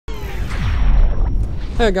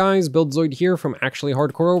Hey guys, Buildzoid here from Actually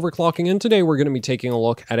Hardcore Overclocking, and today we're going to be taking a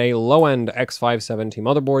look at a low-end X570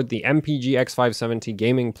 motherboard, the MPG X570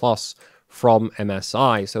 Gaming Plus from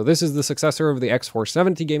MSI. So this is the successor of the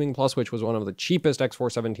X470 Gaming Plus, which was one of the cheapest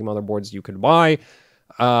X470 motherboards you could buy.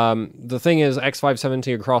 The thing is,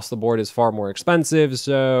 X570 across the board is far more expensive,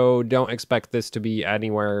 so don't expect this to be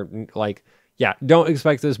anywhere like... Yeah, don't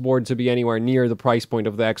expect this board to be anywhere near the price point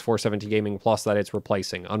of the X470 Gaming Plus that it's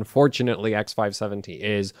replacing. Unfortunately, X570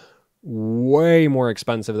 is way more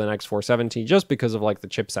expensive than X470 just because of like the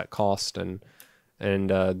chipset cost and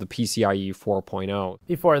the PCIe 4.0.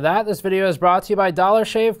 Before that, this video is brought to you by Dollar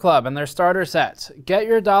Shave Club and their starter sets. Get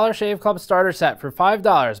your Dollar Shave Club starter set for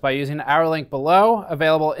 $5 by using our link below,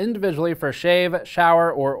 available individually for shave,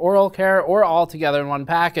 shower, or oral care, or all together in one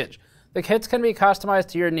package. The kits can be customized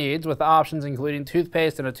to your needs with options including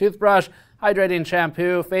toothpaste and a toothbrush, hydrating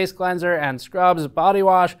shampoo, face cleanser and scrubs, body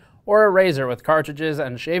wash, or a razor with cartridges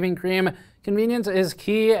and shaving cream. Convenience is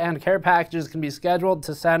key and care packages can be scheduled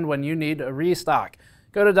to send when you need a restock.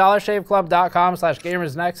 Go to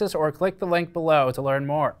dollarshaveclub.com/gamersnexus or click the link below to learn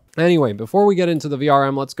more. Anyway, before we get into the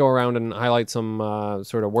VRM, let's go around and highlight some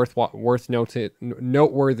sort of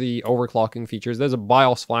noteworthy overclocking features. There's a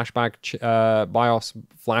BIOS flashback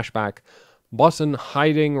button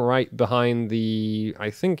hiding right behind the, I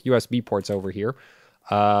think, USB ports over here.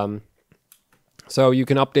 So you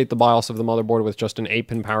can update the BIOS of the motherboard with just an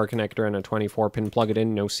 8-pin power connector and a 24-pin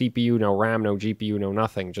plug-it-in. No CPU, no RAM, no GPU, no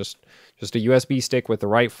nothing. Just a USB stick with the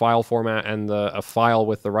right file format and a file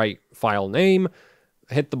with the right file name.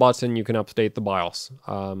 Hit the button, you can update the BIOS.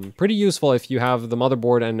 Pretty useful if you have the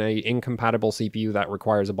motherboard and a incompatible CPU that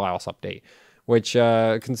requires a BIOS update. Which,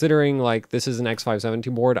 considering like this is an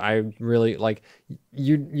X570 board, I really like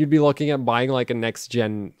you'd be looking at buying like a next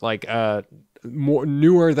gen, like more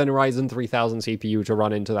newer than Ryzen 3000 CPU to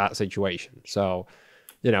run into that situation. So,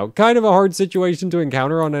 you know, kind of a hard situation to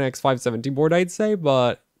encounter on an X570 board, I'd say,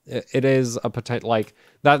 but it is a potential, like,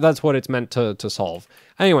 that's what it's meant to solve.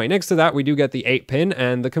 Anyway, next to that, we do get the 8-pin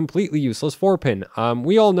and the completely useless 4-pin.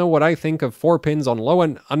 We all know what I think of 4 pins on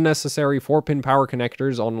low-end, unnecessary 4-pin power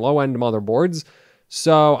connectors on low-end motherboards,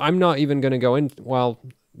 so I'm not even going to go in, well,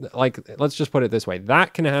 like, let's just put it this way.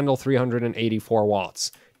 That can handle 384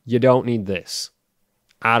 watts. You don't need this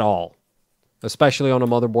at all, especially on a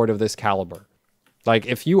motherboard of this caliber. Like,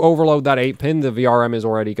 if you overload that 8-pin, the VRM is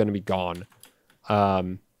already going to be gone.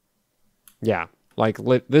 Yeah, like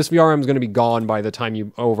this VRM is going to be gone by the time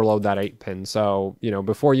you overload that 8-pin. So, you know,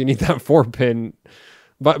 before you need that 4-pin,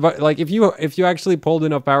 but like if you actually pulled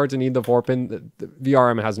enough power to need the 4-pin, the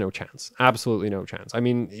VRM has no chance. Absolutely no chance. I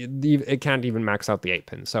mean, it can't even max out the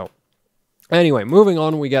 8-pin. So anyway, moving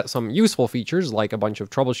on, we get some useful features like a bunch of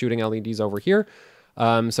troubleshooting LEDs over here.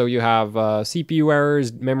 So you have CPU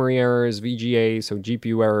errors, memory errors, VGA, so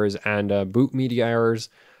GPU errors, and boot media errors.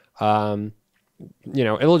 You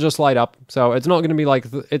know, it'll just light up. So it's not going to be like,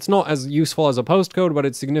 it's not as useful as a postcode, but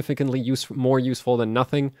it's significantly more useful than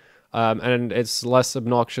nothing. And it's less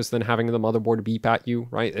obnoxious than having the motherboard beep at you,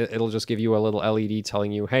 right? It'll just give you a little LED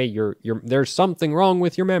telling you, hey, there's something wrong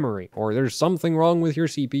with your memory, or there's something wrong with your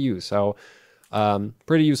CPU. So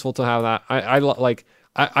pretty useful to have that.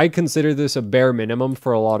 I consider this a bare minimum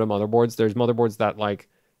for a lot of motherboards. There's motherboards that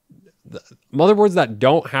motherboards that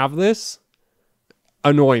don't have this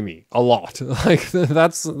annoy me a lot. Like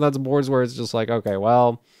that's boards where it's just like, okay,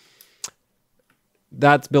 well,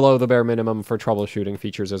 that's below the bare minimum for troubleshooting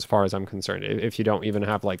features as far as I'm concerned. If you don't even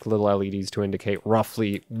have like little LEDs to indicate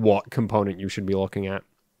roughly what component you should be looking at.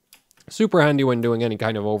 Super handy when doing any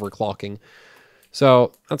kind of overclocking.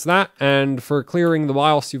 So that's that. And for clearing the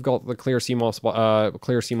BIOS, you've got the clear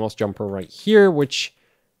CMOS jumper right here, which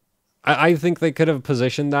I think they could have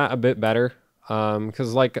positioned that a bit better.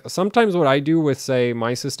 Because like sometimes what I do with, say,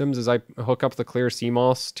 my systems is I hook up the clear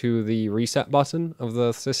CMOS to the reset button of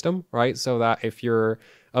the system, right? So that if you're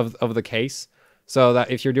of the case, so that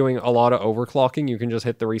if you're doing a lot of overclocking, you can just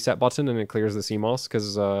hit the reset button and it clears the CMOS.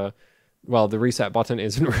 Because well, the reset button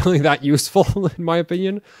isn't really that useful in my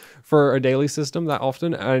opinion for a daily system that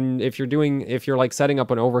often. And if you're like setting up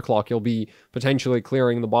an overclock, you'll be potentially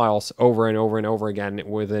clearing the BIOS over and over and over again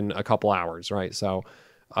within a couple hours, right? So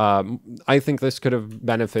I think this could have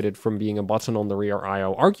benefited from being a button on the rear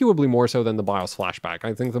I/O, arguably more so than the BIOS flashback.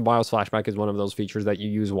 I think the BIOS flashback is one of those features that you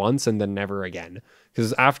use once and then never again.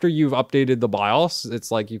 Because after you've updated the BIOS,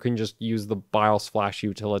 it's like you can just use the BIOS flash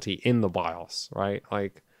utility in the BIOS, right?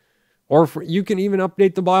 Like, or you can even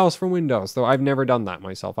update the BIOS from Windows, though I've never done that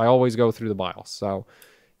myself. I always go through the BIOS. So,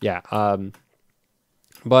 yeah.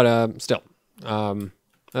 Still.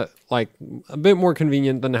 like a bit more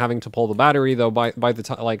convenient than having to pull the battery, though. By the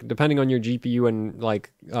time, like, depending on your GPU and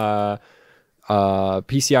like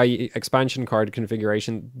PCIe expansion card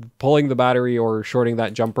configuration, pulling the battery or shorting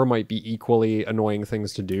that jumper might be equally annoying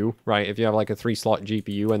things to do, right? If you have like a 3-slot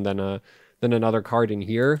GPU and then another card in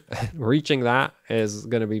here, reaching that is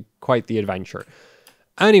going to be quite the adventure.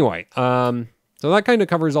 Anyway, so that kind of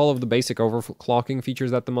covers all of the basic overclocking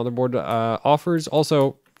features that the motherboard offers.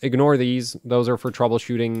 Also, ignore these. Those are for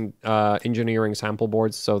troubleshooting engineering sample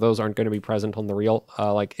boards, so those aren't going to be present on the real.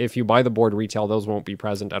 Like, if you buy the board retail, those won't be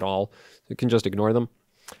present at all. You can just ignore them.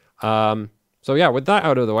 So yeah, with that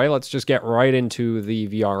out of the way, let's just get right into the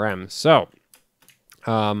VRM. So,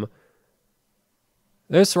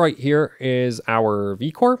 this right here is our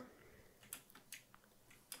V-Core.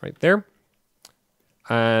 Right there.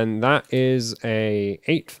 And that is a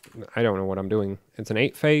 8, I don't know what I'm doing. It's an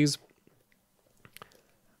 8-phase.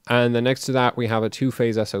 And then next to that, we have a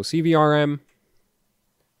 2-phase SoC VRM.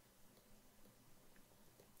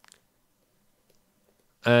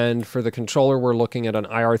 And for the controller, we're looking at an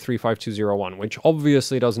IR35201, which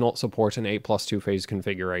obviously does not support an 8 plus 2-phase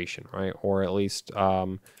configuration, right? Or at least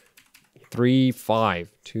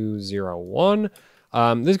 35201.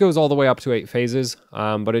 This goes all the way up to 8 phases,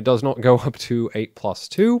 but it does not go up to 8 plus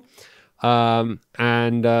 2.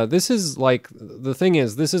 This is like, the thing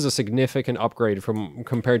is, this is a significant upgrade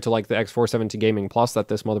compared to like the X470 Gaming Plus that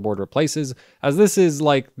this motherboard replaces, as this is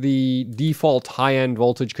like the default high-end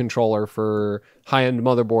voltage controller for high-end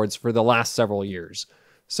motherboards for the last several years.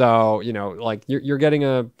 So, you know, like you're getting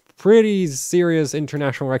a pretty serious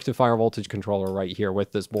international rectifier voltage controller right here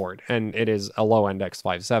with this board, and it is a low-end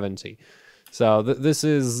X570. So this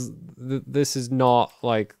is not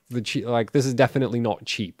like this is definitely not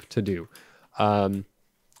cheap to do,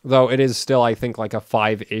 though it is still, I think, like a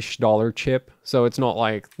 $5-ish chip. So it's not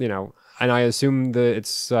like, you know, and I assume that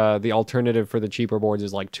it's the alternative for the cheaper boards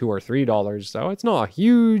is like $2 or $3. So it's not a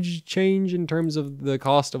huge change in terms of the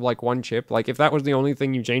cost of like one chip. Like if that was the only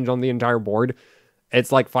thing you changed on the entire board,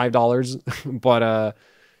 it's like $5. But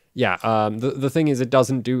yeah, the thing is, it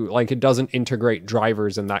doesn't integrate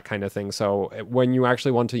drivers and that kind of thing. So when you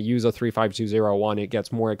actually want to use a 35201, it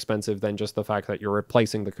gets more expensive than just the fact that you're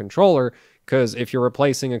replacing the controller. Because if you're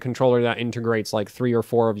replacing a controller that integrates like 3 or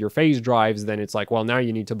 4 of your phase drives, then it's like, well, now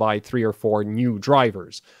you need to buy 3 or 4 new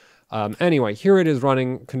drivers. Anyway, here it is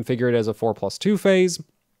running configured as a 4 plus 2 phase.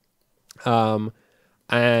 On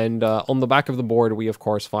the back of the board, we of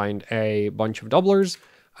course find a bunch of doublers,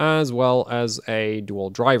 as well as a dual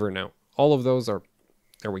driver. Now, all of those are,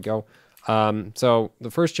 there we go. So the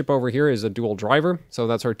first chip over here is a dual driver. So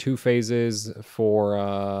that's our 2 phases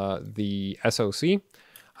for the SoC.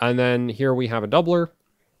 And then here we have a doubler.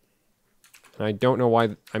 And I don't know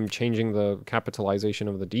why I'm changing the capitalization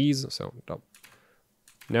of the D's. So,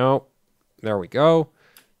 no, there we go.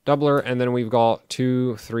 Doubler, and then we've got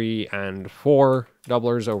 2, 3, and 4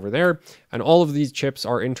 doublers over there. And all of these chips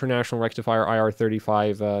are international rectifier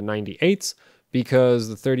IR3598s, because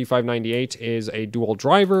the 3598 is a dual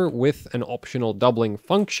driver with an optional doubling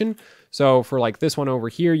function. So for like this one over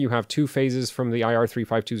here, you have 2 phases from the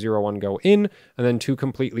IR35201 go in, and then 2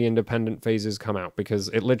 completely independent phases come out, because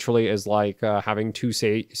it literally is like having 2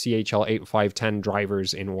 CHL8510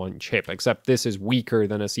 drivers in one chip, except this is weaker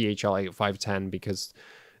than a CHL8510, because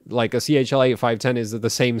like a CHL8510 is the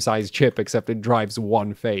same size chip, except it drives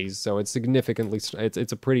 1 phase. So it's significantly,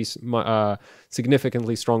 it's a pretty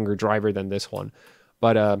significantly stronger driver than this one.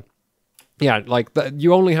 But yeah, like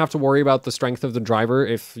you only have to worry about the strength of the driver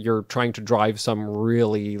if you're trying to drive some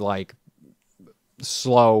really like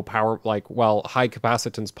slow power, like, well, high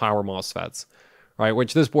capacitance power MOSFETs, right?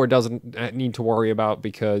 Which this board doesn't need to worry about,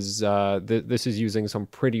 because this is using some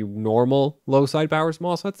pretty normal low side power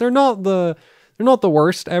MOSFETs. They're not the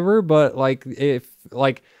worst ever, but like if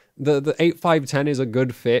like the 8510 is a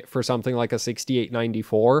good fit for something like a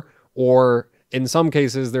 6894, or in some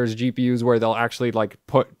cases there's GPUs where they'll actually like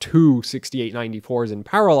put 2 6894s in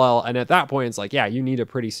parallel, and at that point it's like, yeah, you need a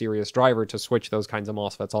pretty serious driver to switch those kinds of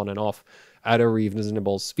MOSFETs on and off at a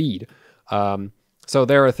reasonable speed. So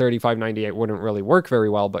there a 3598 wouldn't really work very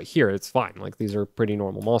well, but here it's fine. Like these are pretty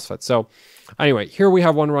normal MOSFETs. So anyway, here we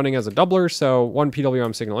have one running as a doubler. So 1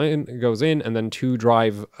 PWM signal goes in, and then 2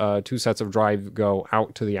 sets of drive go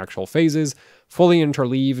out to the actual phases, fully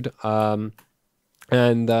interleaved.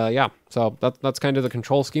 Yeah, so that's kind of the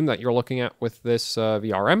control scheme that you're looking at with this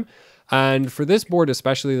VRM. And for this board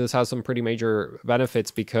especially, this has some pretty major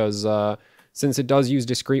benefits, because since it does use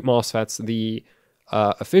discrete MOSFETs, the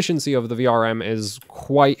efficiency of the VRM is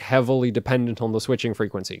quite heavily dependent on the switching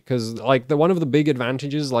frequency. Because like one of the big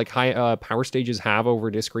advantages like high power stages have over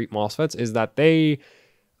discrete MOSFETs is that they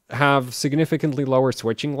have significantly lower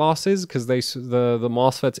switching losses because the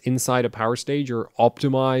MOSFETs inside a power stage are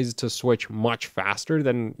optimized to switch much faster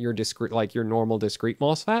than your discrete, like your normal discrete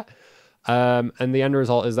MOSFET. And the end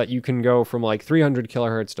result is that you can go from like 300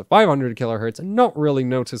 kilohertz to 500 kilohertz and not really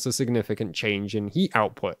notice a significant change in heat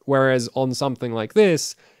output. Whereas on something like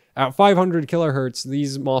this, at 500 kilohertz,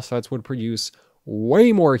 these MOSFETs would produce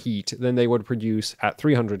way more heat than they would produce at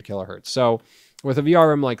 300 kilohertz. So with a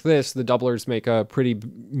VRM like this, the doublers make a pretty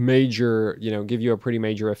major, give you a pretty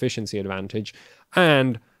major efficiency advantage.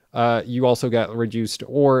 And you also get reduced,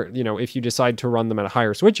 or, if you decide to run them at a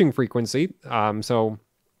higher switching frequency, so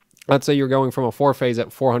let's say you're going from a 4-phase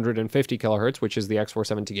at 450 kilohertz, which is the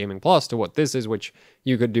X470 Gaming Plus, to what this is, which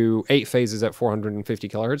you could do 8 phases at 450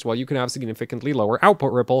 kilohertz. Well, you can have significantly lower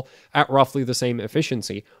output ripple at roughly the same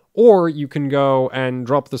efficiency. Or you can go and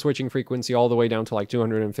drop the switching frequency all the way down to like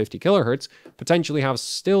 250 kilohertz, potentially have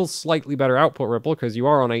still slightly better output ripple because you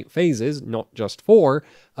are on 8 phases, not just 4,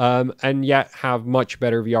 and yet have much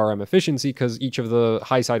better VRM efficiency because each of the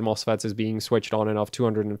high side MOSFETs is being switched on and off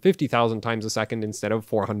 250,000 times a second instead of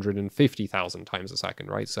 450,000 times a second,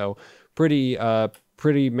 right? So pretty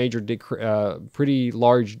major, pretty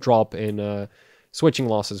large drop in switching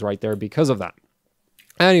losses right there because of that.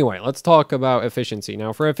 Anyway, let's talk about efficiency.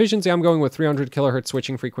 Now, for efficiency, I'm going with 300 kilohertz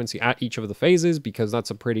switching frequency at each of the phases because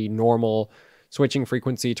that's a pretty normal switching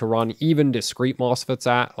frequency to run even discrete MOSFETs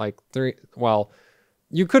at.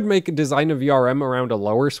 You could design a VRM around a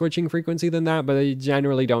lower switching frequency than that, but you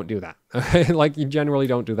generally don't do that. You generally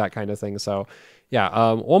don't do that kind of thing. So, yeah,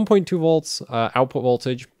 1.2 volts output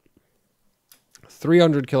voltage,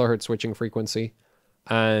 300 kilohertz switching frequency,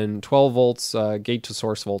 and 12 volts gate to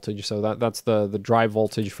source voltage. So that's the drive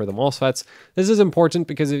voltage for the MOSFETs. This is important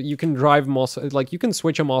because you can drive you can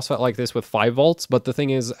switch a MOSFET like this with 5 volts, but the thing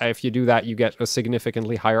is, if you do that, you get a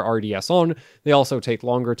significantly higher RDS on. They also take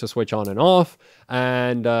longer to switch on and off,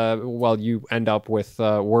 and you end up with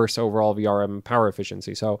worse overall VRM power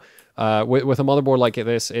efficiency. So with a motherboard like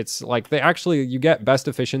this, it's like you get best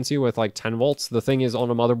efficiency with like 10 volts. The thing is, on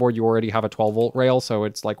a motherboard, you already have a 12 volt rail. So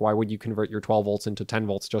it's like, why would you convert your 12 volts into 10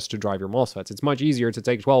 volts just to drive your MOSFETs? It's much easier to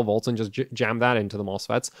take 12 volts and just jam that into the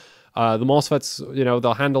MOSFETs. The MOSFETs,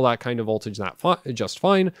 they'll handle that kind of voltage just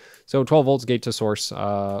fine. So 12 volts gate to source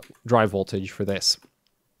drive voltage for this.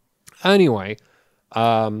 Anyway,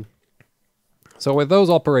 so with those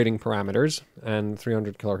operating parameters and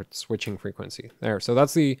 300 kilohertz switching frequency there. So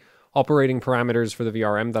that's the operating parameters for the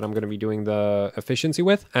VRM that I'm going to be doing the efficiency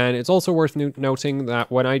with. And it's also worth noting that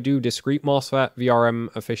when I do discrete MOSFET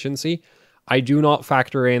VRM efficiency, I do not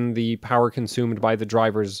factor in the power consumed by the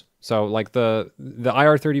drivers. So like the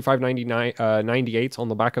IR3598s on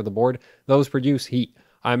the back of the board, those produce heat.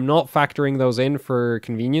 I'm not factoring those in for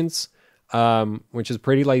convenience, which is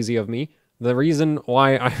pretty lazy of me. The reason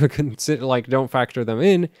why I don't factor them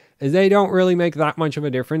in is they don't really make that much of a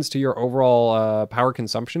difference to your overall power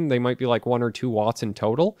consumption. They might be like 1 or 2 watts in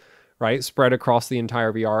total, right? Spread across the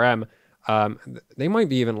entire VRM. They might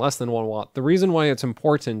be even less than 1 watt. The reason why it's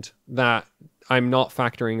important that I'm not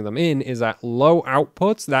factoring them in is that low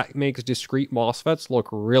outputs, that makes discrete MOSFETs look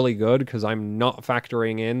really good because I'm not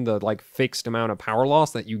factoring in the fixed amount of power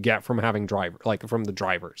loss that you get from having from the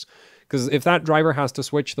drivers. Because if that driver has to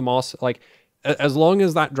switch the as long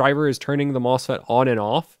as that driver is turning the MOSFET on and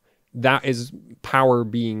off, that is power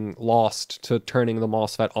being lost to turning the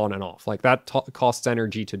MOSFET on and off. That costs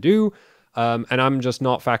energy to do. And I'm just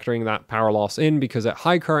not factoring that power loss in because at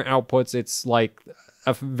high current outputs, it's like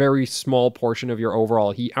a very small portion of your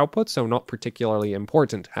overall heat output, so not particularly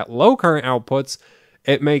important. At low current outputs,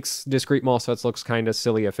 it makes discrete MOSFETs looks kind of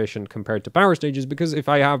silly efficient compared to power stages, because if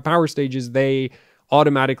I have power stages, they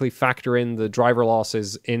automatically factor in the driver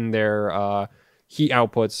losses in their heat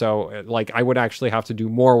output. So I would actually have to do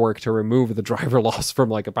more work to remove the driver loss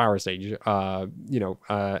from a power stage,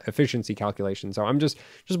 efficiency calculation. So I'm just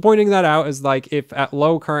pointing that out as if at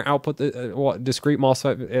low current output, discrete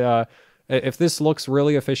MOSFET, if this looks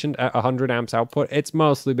really efficient at 100 amps output, it's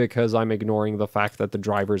mostly because I'm ignoring the fact that the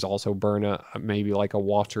drivers also burn maybe a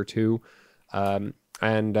watt or 2.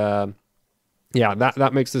 Yeah,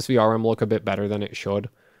 that makes this VRM look a bit better than it should.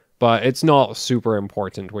 But it's not super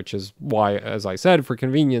important, which is why, as I said, for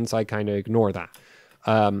convenience, I kind of ignore that.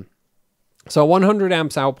 So 100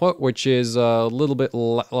 amps output, which is a little bit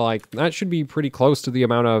that should be pretty close to the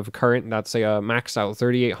amount of current that, say, a maxed out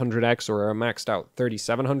 3800X or a maxed out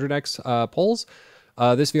 3700X pulls.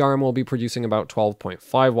 This VRM will be producing about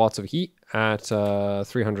 12.5 watts of heat at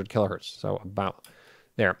 300 kilohertz. So about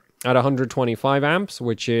there. At 125 amps,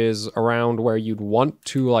 which is around where you'd want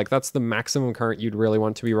to, that's the maximum current you'd really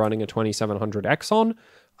want to be running a 2700X on.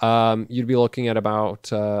 you'd be looking at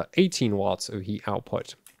about 18 watts of heat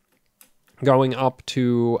output. Going up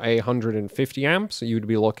to 150 amps, you'd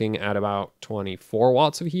be looking at about 24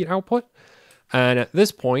 watts of heat output. And at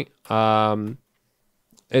this point,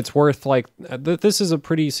 it's worth like, this is a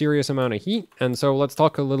pretty serious amount of heat. And so let's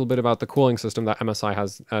talk a little bit about the cooling system that MSI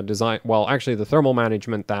has designed. Well, actually the thermal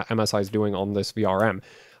management that MSI is doing on this VRM.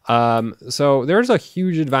 So there's a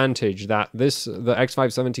huge advantage that the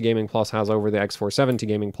X570 Gaming Plus has over the X470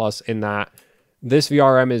 Gaming Plus in that this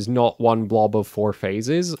VRM is not one blob of 4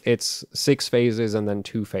 phases, it's 6 phases and then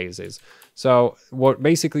 2 phases. So what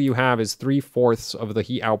basically you have is 3/4 of the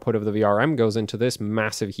heat output of the VRM goes into this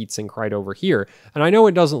massive heatsink right over here. And I know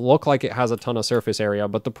it doesn't look like it has a ton of surface area,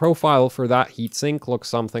 but the profile for that heatsink looks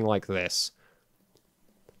something like this.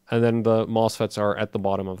 And then the MOSFETs are at the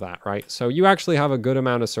bottom of that, right? So you actually have a good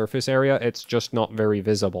amount of surface area, it's just not very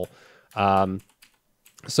visible. And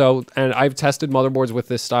I've tested motherboards with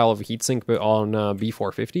this style of heatsink, but on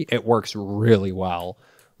B450, it works really well.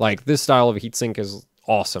 Like, this style of heatsink is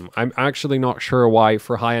awesome. I'm actually not sure why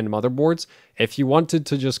for high-end motherboards, if you wanted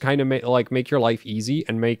to just kind of make your life easy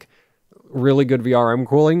and make really good VRM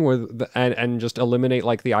cooling and just eliminate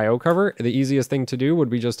like the IO cover, the easiest thing to do would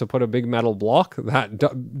be just to put a big metal block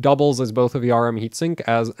that doubles as both a VRM heatsink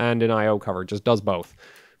and an IO cover, just does both.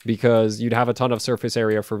 Because you'd have a ton of surface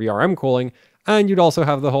area for VRM cooling, and you'd also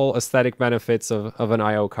have the whole aesthetic benefits of an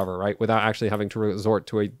IO cover, right? Without actually having to resort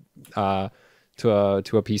to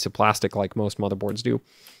a piece of plastic like most motherboards do.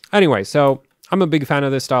 Anyway, so I'm a big fan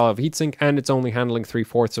of this style of heatsink, and it's only handling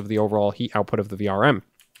 3/4 of the overall heat output of the VRM.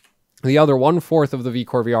 The other 1/4 of the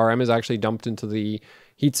VCore VRM is actually dumped into the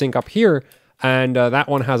heatsink up here, and that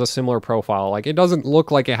one has a similar profile. Like, it doesn't look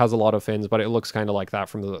like it has a lot of fins, but it looks kind of like that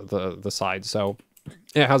from the side. So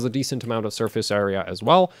it has a decent amount of surface area as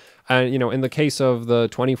well. And, you know, in the case of the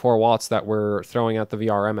 24 watts that we're throwing at the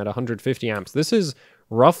VRM at 150 amps, this is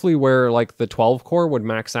roughly where like the 12 core would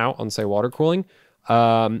max out on, say, water cooling.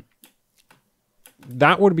 That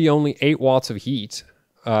would be only 8 watts of heat.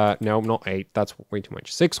 No, not 8. That's way too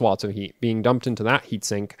much. 6 watts of heat being dumped into that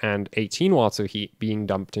heatsink and 18 watts of heat being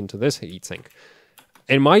dumped into this heatsink.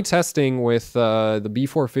 In my testing with the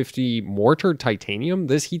B450 mortared titanium,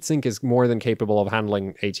 this heatsink is more than capable of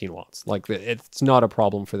handling 18 watts. Like, it's not a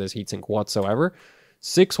problem for this heatsink whatsoever.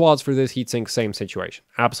 6 watts for this heatsink, same situation.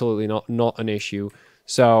 Absolutely not an issue.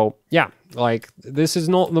 So yeah, like, this is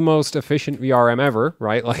not the most efficient VRM ever,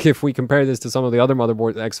 right? Like, if we compare this to some of the other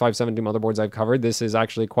motherboards, X570 motherboards I've covered, this is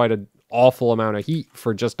actually quite an awful amount of heat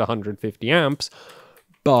for just 150 amps.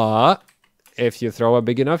 But if you throw a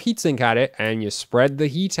big enough heatsink at it and you spread the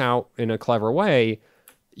heat out in a clever way,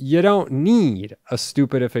 you don't need a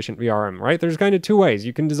stupid efficient VRM, right? There's kind of 2 ways.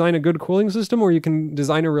 You can design a good cooling system, or you can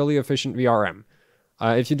design a really efficient VRM.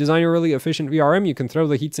 If you design a really efficient VRM, you can throw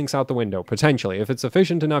the heatsinks out the window, potentially. If it's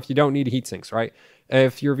efficient enough, you don't need heatsinks, right?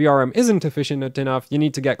 If your VRM isn't efficient enough, you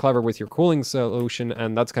need to get clever with your cooling solution,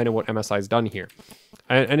 and that's kind of what MSI's done here.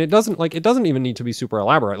 And it doesn't even need to be super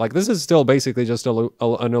elaborate. Like, this is still basically just an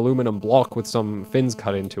aluminum block with some fins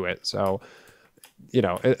cut into it. So, you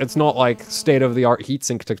know, it's not like state-of-the-art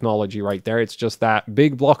heatsink technology right there. It's just that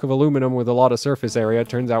big block of aluminum with a lot of surface area.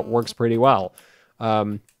 Turns out works pretty well.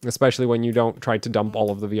 Especially when you don't try to dump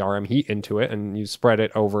all of the VRM heat into it and you spread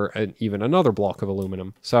it over even another block of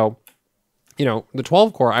aluminum. So, you know, the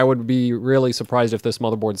 12 core, I would be really surprised if this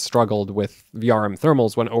motherboard struggled with VRM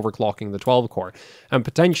thermals when overclocking the 12 core. And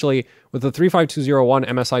potentially with the 35201,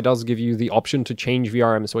 MSI does give you the option to change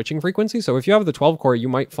VRM switching frequency. So if you have the 12 core, you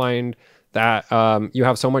might find that you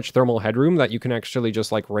have so much thermal headroom that you can actually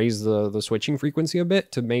just like raise the switching frequency a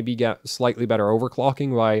bit to maybe get slightly better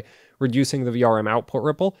overclocking by reducing the VRM output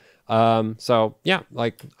ripple. So yeah,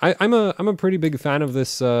 like I'm a pretty big fan of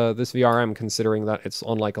this this VRM, considering that it's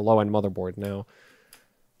on like a low-end motherboard now.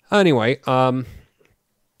 Anyway,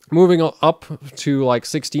 moving up to like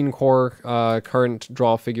 16 core current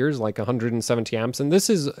draw figures, like 170 amps. And this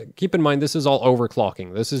is, keep in mind, this is all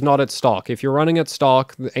overclocking. This is not at stock. If you're running at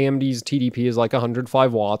stock, the AMD's TDP is like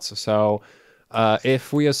 105 watts. So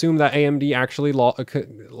if we assume that AMD actually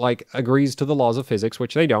agrees to the laws of physics,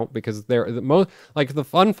 which they don't, because they're the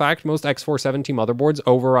fun fact, most X470 motherboards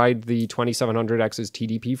override the 2700X's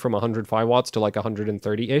TDP from 105 watts to like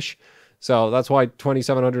 130-ish. So that's why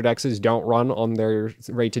 2700X's don't run on their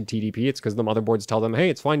rated TDP. It's because the motherboards tell them,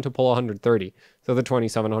 hey, it's fine to pull 130. So the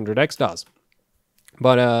 2700X does.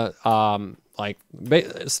 But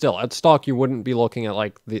still, at stock, you wouldn't be looking at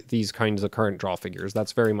like these kinds of current draw figures.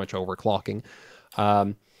 That's very much overclocking.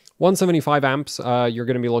 175 amps, you're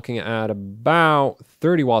going to be looking at about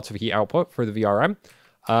 30 watts of heat output for the VRM.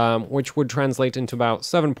 which would translate into about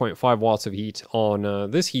 7.5 watts of heat on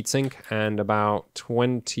this heatsink and about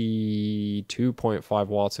 22.5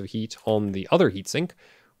 watts of heat on the other heatsink,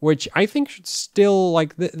 which I think should still,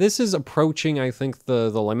 like, this is approaching, I think, the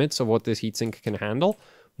limits of what this heatsink can handle.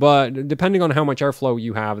 But depending on how much airflow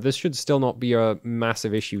you have, this should still not be a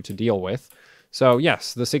massive issue to deal with. So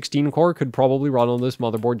yes, the 16 core could probably run on this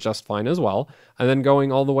motherboard just fine as well. And then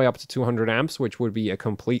going all the way up to 200 amps, which would be a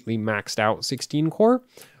completely maxed out 16 core,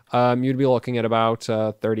 you'd be looking at about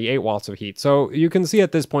 38 watts of heat. So you can see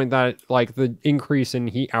at this point that, like, the increase in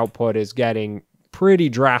heat output is getting pretty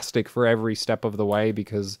drastic for every step of the way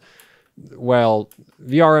because, well,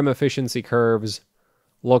 VRM efficiency curves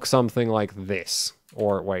look something like this.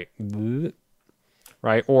 Or wait,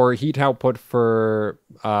 right? Or heat output for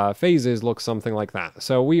phases looks something like that.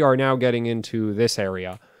 So we are now getting into this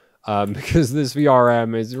area because this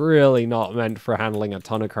VRM is really not meant for handling a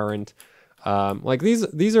ton of current. Like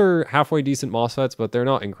these are halfway decent MOSFETs, but they're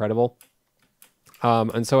not incredible.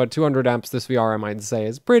 And so at 200 amps, this VRM, I'd say,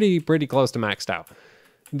 is pretty close to maxed out.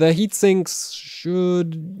 The heat sinks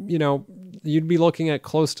should, you know, you'd be looking at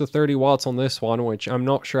close to 30 watts on this one, which I'm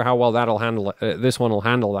not sure how well that'll handle it. This one will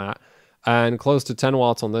handle that. And close to 10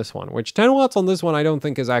 watts on this one, which 10 watts on this one I don't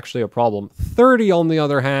think is actually a problem. 30 on the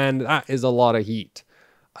other hand, that is a lot of heat.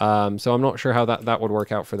 So I'm not sure how that would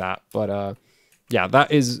work out for that. But yeah,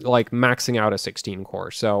 that is like maxing out a 16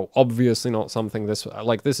 core. So obviously not something this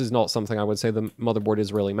is not something I would say the motherboard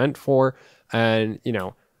is really meant for. And, you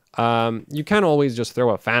know, you can always just throw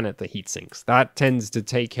a fan at the heat sinks. That tends to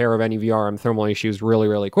take care of any VRM thermal issues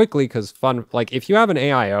really quickly because like if you have an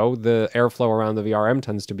AIO, the airflow around the VRM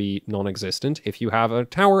tends to be non-existent. If you have a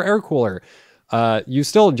tower air cooler, you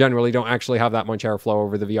still generally don't actually have that much airflow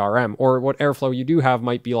over the VRM, or what airflow you do have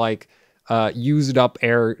might be like used up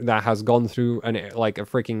air that has gone through like a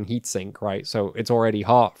freaking heat sink, right? So it's already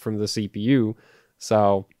hot from the CPU.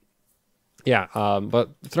 So yeah, but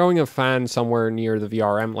throwing a fan somewhere near the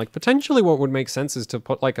VRM, like potentially what would make sense is to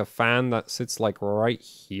put like a fan that sits like right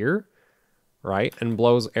here, right? And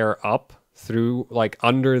blows air up through like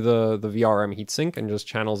under the VRM heatsink and just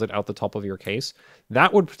channels it out the top of your case.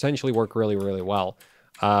 That would potentially work really well.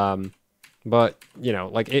 But, you know,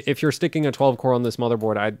 like if you're sticking a 12 core on this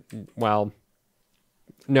motherboard,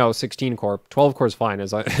 no, 16 core. 12 core is fine,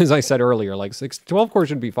 as I said earlier. Like 12 core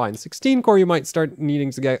should be fine. 16 core, you might start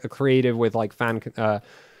needing to get creative with like fan,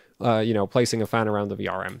 you know, placing a fan around the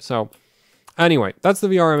VRM. So anyway, that's the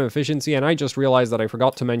VRM efficiency. And I just realized that I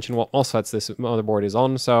forgot to mention what MOSFETs this motherboard is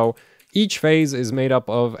on. So each phase is made up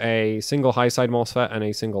of a single high side MOSFET and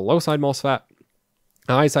a single low side MOSFET.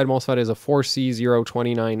 A high side MOSFET is a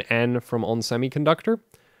 4C029N from On Semiconductor.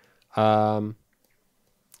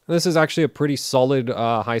 This is actually a pretty solid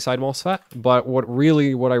high side MOSFET, but what I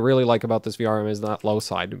really like about this VRM is that low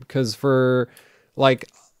side, because for like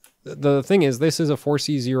the thing is this is a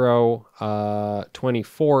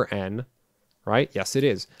 4C024N, right? Yes, it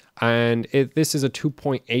is, and this is a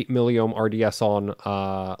 2.8 milliohm RDS on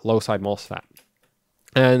low side MOSFET.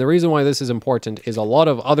 And the reason why this is important is a lot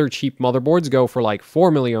of other cheap motherboards go for like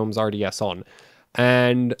 4 milliohms RDS on.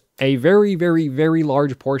 And a very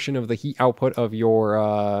large portion of the heat output of your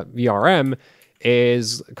VRM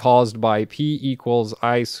is caused by P equals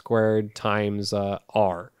I squared times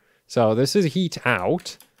R. So this is heat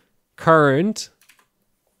out, current,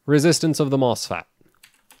 resistance of the MOSFET,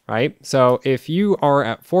 right? So if you are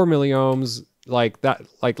at 4 milliohms, like that,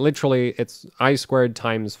 like literally it's I squared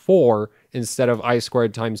times 4 instead of I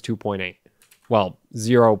squared times 2.8. Well,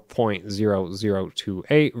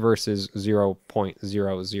 0.0028 versus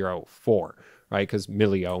 0.004, right? Because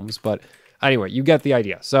milliohms. But anyway, you get the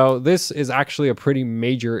idea. So this is actually a pretty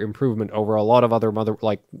major improvement over a lot of other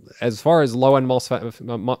as far as low-end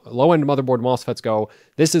motherboard MOSFETs go,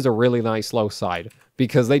 this is a really nice low side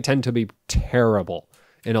because they tend to be terrible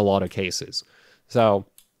in a lot of cases. So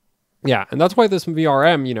yeah, and that's why this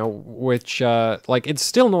VRM, you know, which like it's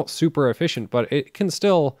still not super efficient, but it can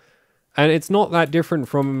still. And it's not that different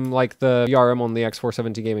from like the VRM on the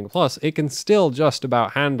X470 Gaming Plus. It can still just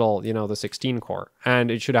about handle, you know, the 16 core.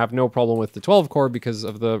 And it should have no problem with the 12 core because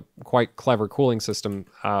of the quite clever cooling system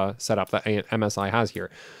setup that MSI has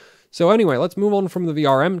here. So anyway, let's move on from the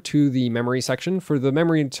VRM to the memory section. For the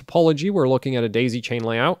memory topology, we're looking at a daisy chain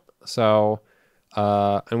layout. So,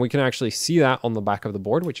 and we can actually see that on the back of the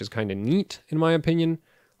board, which is kind of neat in my opinion.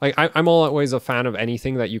 Like, I'm always a fan of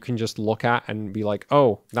anything that you can just look at and be like,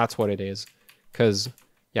 oh, that's what it is. Because,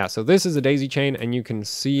 yeah, so this is a daisy chain, and you can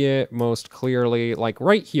see it most clearly, like,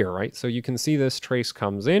 right here, right? So you can see this trace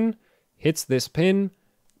comes in, hits this pin,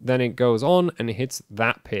 then it goes on and hits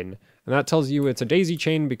that pin. And that tells you it's a daisy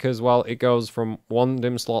chain because, well, it goes from one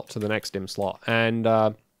DIMM slot to the next DIMM slot. And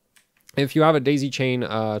if you have a daisy chain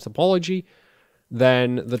topology,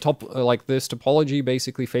 then the this topology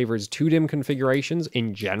basically favors 2 DIMM configurations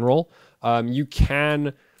in general. You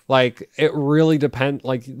can, like, it really depends,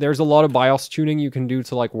 like, there's a lot of BIOS tuning you can do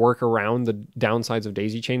to, like, work around the downsides of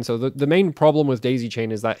daisy chain. So the main problem with daisy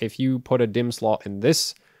chain is that if you put a DIMM slot in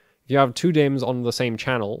this, if you have 2 DIMMs on the same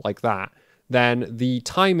channel like that, then the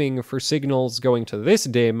timing for signals going to this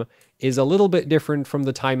DIMM is a little bit different from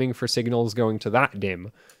the timing for signals going to that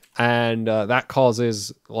DIMM. And that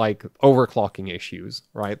causes, like, overclocking issues,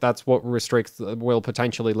 right? That's what will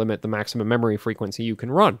potentially limit the maximum memory frequency you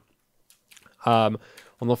can run. On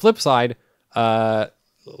the flip side,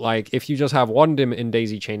 like, if you just have one DIMM in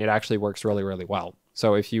daisy chain, it actually works really, really well.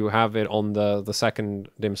 So if you have it on the second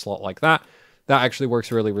DIMM slot like that, that actually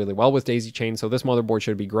works really, really well with daisy chain. So this motherboard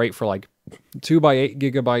should be great for, like, 2x8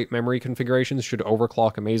 gigabyte memory configurations. Should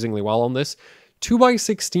overclock amazingly well on this.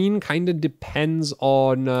 2x16 kind of depends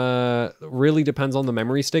on, really depends on the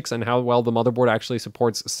memory sticks and how well the motherboard actually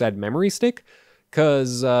supports said memory stick.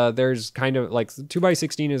 Because there's kind of, like,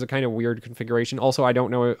 2x16 is a kind of weird configuration. Also, I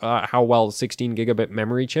don't know how well 16 gigabit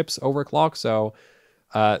memory chips overclock. So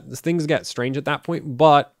things get strange at that point.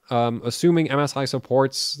 But assuming MSI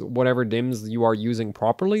supports whatever DIMMs you are using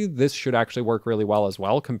properly, this should actually work really well as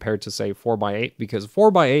well compared to, say, 4x8. Because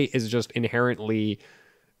 4x8 is just inherently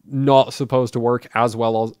not supposed to work as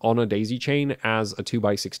well as on a daisy chain as a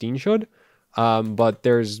 2x16 should. But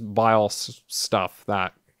there's BIOS stuff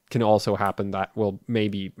that can also happen that will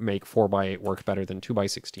maybe make 4x8 work better than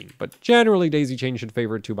 2x16. But generally, daisy chain should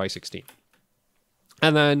favor 2x16.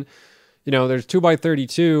 And then, you know, there's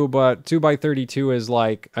 2x32, but 2x32 is,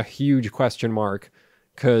 like, a huge question mark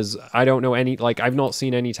because I don't know any, like, I've not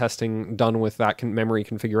seen any testing done with that memory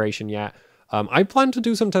configuration yet. I plan to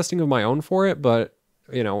do some testing of my own for it, but,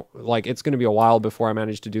 you know, like, it's going to be a while before I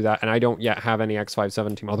manage to do that. And I don't yet have any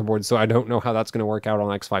X570 motherboards, so I don't know how that's going to work out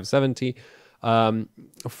on X570.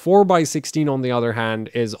 4x16 on the other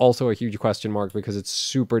hand is also a huge question mark because it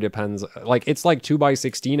super depends. Like, it's like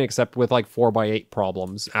 2x16 except with, like, 4x8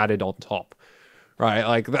 problems added on top, right?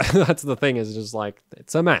 Like, that's the thing, is just, like,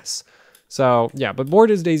 it's a mess. So yeah, but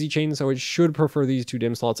board is daisy chain, so it should prefer these 2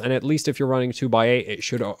 DIMM slots. And at least if you're running 2x8, it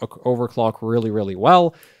should overclock really, really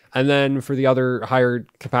well. And then for the other higher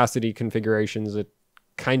capacity configurations, it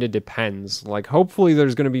kind of depends. Like, hopefully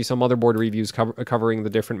there's going to be some motherboard reviews covering the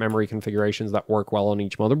different memory configurations that work well on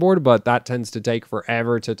each motherboard, but that tends to take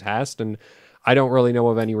forever to test, and I don't really know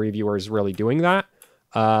of any reviewers really doing that.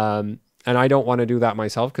 And I don't want to do that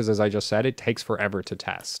myself because, as I just said, it takes forever to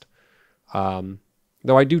test.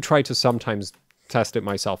 Though I do try to sometimes test it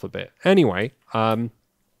myself a bit. Anyway,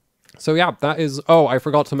 so yeah, that is... Oh, I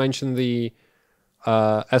forgot to mention the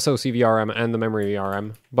SoC VRM and the memory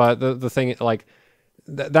VRM, but the thing, like...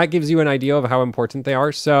 that gives you an idea of how important they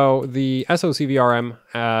are. So the SoC VRM,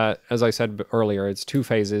 as I said earlier, it's 2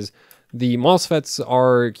 phases. The MOSFETs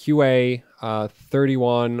are QA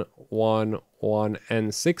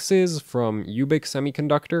 3111N6s from Ubic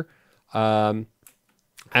Semiconductor.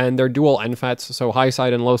 And they're dual NFETs, so high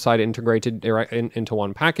side and low side integrated into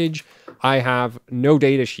one package. I have no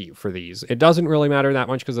data sheet for these. It doesn't really matter that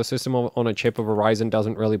much because the system on a chip of a Ryzen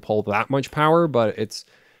doesn't really pull that much power, but it's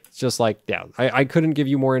just like, yeah, I couldn't give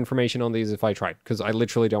you more information on these if I tried, because I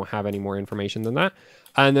literally don't have any more information than that.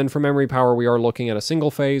 And then for memory power, we are looking at a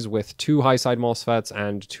single phase with 2 high side MOSFETs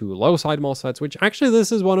and 2 low side MOSFETs, which actually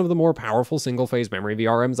this is one of the more powerful single phase memory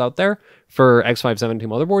VRMs out there for X570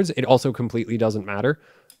 motherboards. It also completely doesn't matter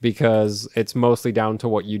because it's mostly down to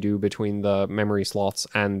what you do between the memory slots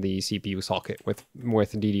and the CPU socket with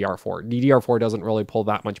DDR4. DDR4 doesn't really pull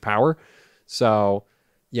that much power. So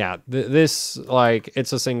yeah, this, like,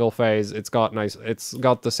 it's a single phase. It's got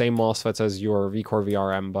the same MOSFETs as your vCore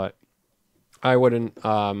VRM, but I wouldn't,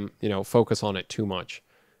 you know, focus on it too much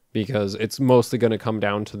because it's mostly going to come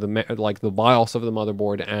down to the BIOS of the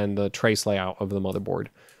motherboard and the trace layout of the motherboard,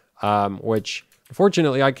 which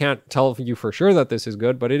unfortunately I can't tell you for sure that this is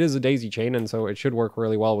good, but it is a daisy chain, and so it should work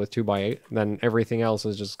really well with 2x8. Then everything else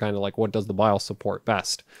is just kind of like, what does the BIOS support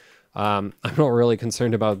best? I'm not really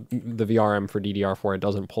concerned about the VRM for DDR4. It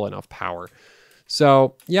doesn't pull enough power.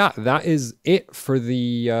 So yeah, that is it for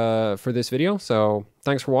the for this video. So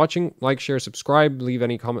thanks for watching. Like, share, subscribe, leave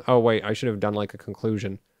any comment. Oh wait, I should have done like a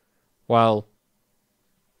conclusion. Well,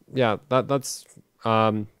 yeah, that's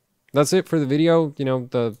it for the video. You know,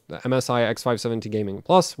 the MSI X570 Gaming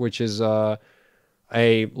Plus, which is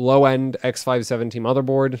a low-end X570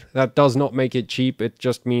 motherboard. That does not make it cheap. It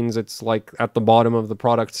just means it's like at the bottom of the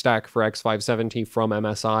product stack for X570 from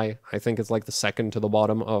MSI. I think it's like the second to the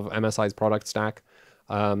bottom of MSI's product stack.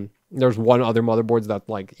 There's one other motherboard that's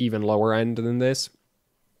like even lower end than this.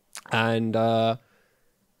 And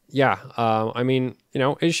yeah, I mean, you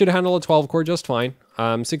know, it should handle a 12 core just fine.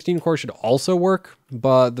 16 core should also work,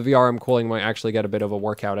 but the VRM cooling might actually get a bit of a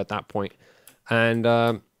workout at that point. And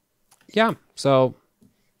yeah, so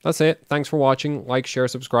that's it. Thanks for watching. Like, share,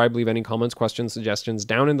 subscribe, leave any comments, questions, suggestions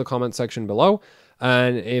down in the comment section below.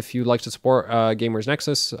 And if you'd like to support Gamers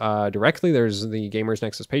Nexus directly, there's the Gamers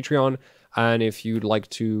Nexus Patreon. And if you'd like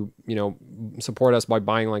to, you know, support us by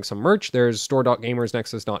buying like some merch, there's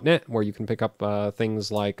store.gamersnexus.net where you can pick up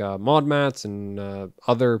things like mod mats and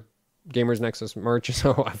other Gamers Nexus merch.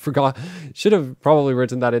 So I forgot, should have probably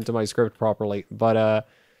written that into my script properly. But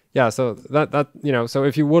yeah, so that you know, so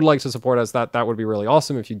if you would like to support us, that would be really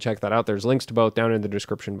awesome if you'd check that out. There's links to both down in the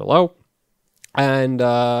description below. And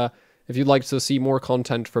if you'd like to see more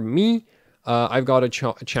content from me, I've got a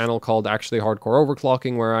channel called Actually Hardcore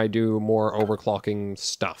Overclocking where I do more overclocking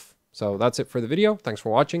stuff. So that's it for the video. Thanks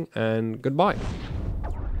for watching and goodbye.